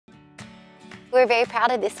We're very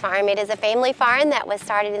proud of this farm. It is a family farm that was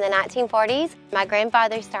started in the 1940s. My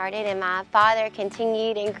grandfather started and my father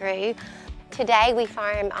continued and grew. Today we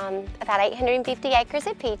farm about 850 acres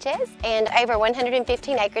of peaches and over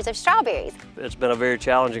 115 acres of strawberries. It's been a very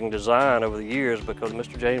challenging design over the years because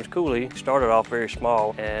Mr. James Cooley started off very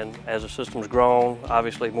small, and as the system's grown,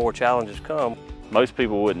 obviously more challenges come. Most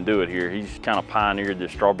people wouldn't do it here. He's kind of pioneered the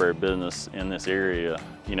strawberry business in this area.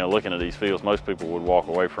 You know, looking at these fields, most people would walk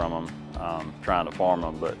away from them trying to farm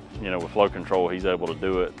them, but you know, with FlowControl, he's able to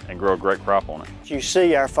do it and grow a great crop on it. You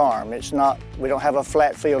see our farm. It's not, we don't have a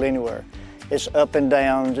flat field anywhere. It's up and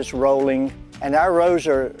down, just rolling. And our rows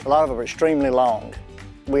a lot of them are extremely long.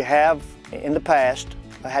 We have, in the past,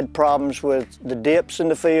 had problems with the dips in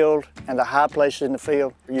the field and the high places in the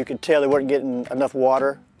field. You could tell they weren't getting enough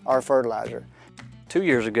water or fertilizer. 2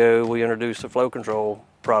 years ago, we introduced the FlowControl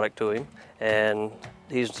product to him, and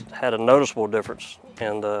he's had a noticeable difference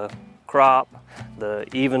in the crop, the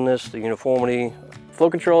evenness, the uniformity.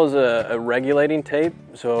 FlowControl is a regulating tape,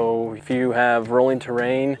 so if you have rolling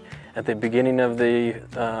terrain at the beginning of the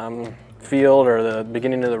field or the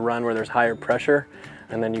beginning of the run where there's higher pressure,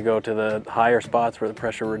 and then you go to the higher spots where the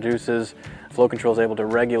pressure reduces, FlowControl is able to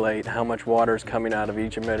regulate how much water is coming out of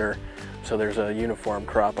each emitter, so there's a uniform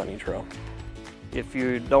crop on each row. If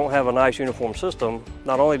you don't have a nice uniform system,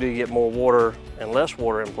 not only do you get more water and less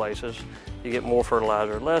water in places, you get more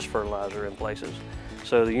fertilizer, less fertilizer in places.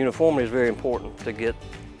 So the uniformity is very important to get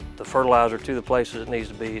the fertilizer to the places it needs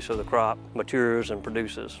to be so the crop matures and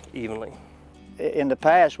produces evenly. In the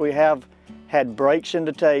past, we have had breaks in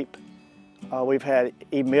the tape. We've had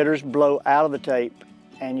emitters blow out of the tape,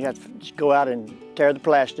 and you have to go out and tear the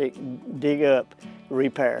plastic, dig up,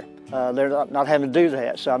 repair. They're not having to do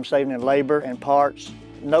that, so I'm saving in labor and parts.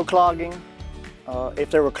 No clogging. If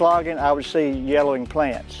there were clogging, I would see yellowing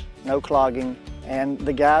plants. No clogging. And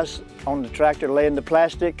the guys on the tractor laying the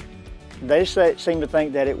plastic, they seem to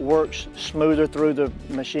think that it works smoother through the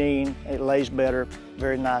machine. It lays better,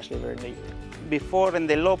 very nicely, very neat. Before, in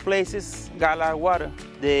the low places, got a lot of water.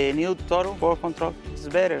 The new Toro Aqua-Traxx is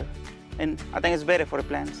better, and I think it's better for the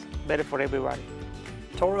plants, better for everybody.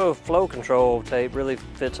 Toro FlowControl tape really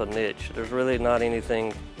fits a niche. There's really not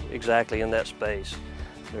anything exactly in that space.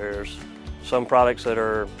 There's some products that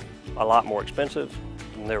are a lot more expensive,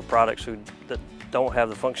 and there are products that don't have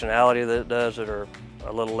the functionality that it does that are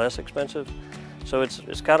a little less expensive. So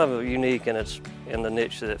it's kind of unique, and it's in the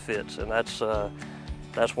niche that it fits, and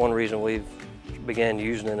that's one reason we've began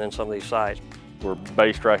using it in some of these sites. We're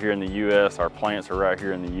based right here in the U.S. Our plants are right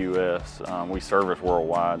here in the U.S. We service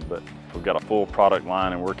worldwide, but we've got a full product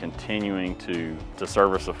line, and we're continuing to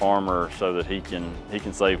service the farmer so that he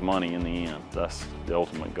can save money in the end. That's the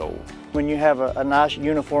ultimate goal. When you have a nice,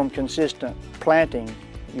 uniform, consistent planting,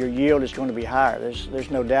 your yield is going to be higher. There's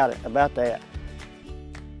no doubt about that.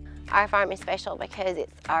 Our farm is special because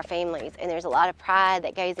it's our families, and there's a lot of pride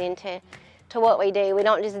that goes into what we do. We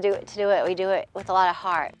don't just do it to do it, we do it with a lot of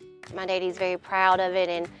heart. My daddy's very proud of it,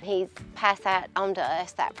 and he's passed that on to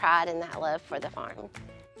us, that pride and that love for the farm.